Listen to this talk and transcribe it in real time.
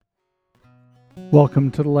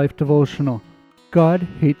Welcome to the Life Devotional. God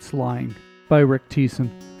Hates Lying by Rick Thiessen.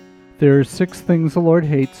 There are 6 things the Lord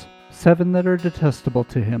hates, 7 that are detestable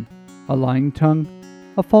to him: a lying tongue,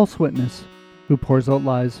 a false witness, who pours out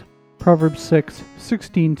lies. Proverbs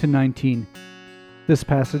 6:16-19. This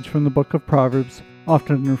passage from the book of Proverbs,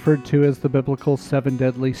 often referred to as the biblical 7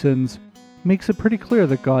 deadly sins, makes it pretty clear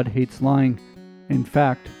that God hates lying. In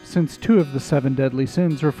fact, since 2 of the 7 deadly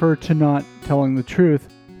sins refer to not telling the truth,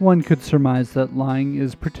 one could surmise that lying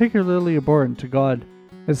is particularly abhorrent to God.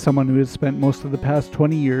 As someone who has spent most of the past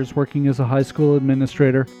 20 years working as a high school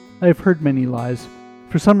administrator, I have heard many lies.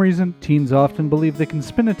 For some reason, teens often believe they can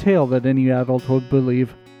spin a tale that any adult would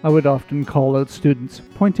believe. I would often call out students,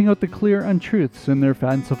 pointing out the clear untruths in their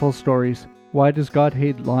fanciful stories. Why does God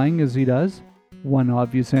hate lying as he does? One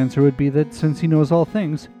obvious answer would be that since he knows all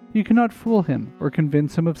things, you cannot fool him or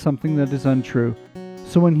convince him of something that is untrue.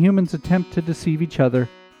 So when humans attempt to deceive each other,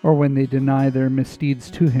 or when they deny their misdeeds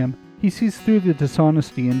to him, he sees through the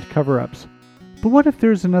dishonesty and cover-ups. But what if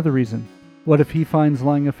there is another reason? What if he finds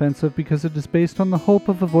lying offensive because it is based on the hope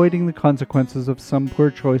of avoiding the consequences of some poor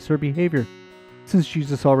choice or behavior? Since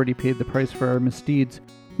Jesus already paid the price for our misdeeds,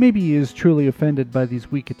 maybe he is truly offended by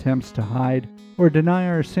these weak attempts to hide or deny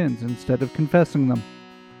our sins instead of confessing them.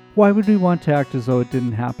 Why would we want to act as though it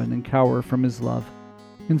didn't happen and cower from his love?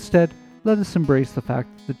 Instead, let us embrace the fact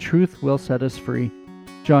that the truth will set us free.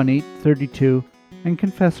 John 8:32, and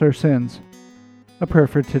confess our sins. A prayer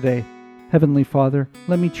for today. Heavenly Father,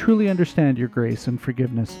 let me truly understand your grace and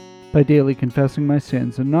forgiveness by daily confessing my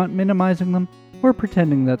sins and not minimizing them or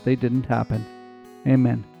pretending that they didn't happen.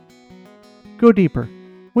 Amen. Go deeper.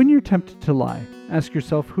 When you're tempted to lie, ask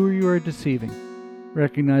yourself who you are deceiving.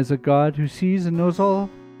 Recognize that God, who sees and knows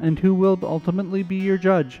all, and who will ultimately be your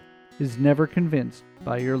judge, is never convinced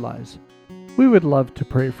by your lies. We would love to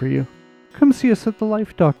pray for you. Come see us at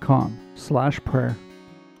thelife.com/prayer.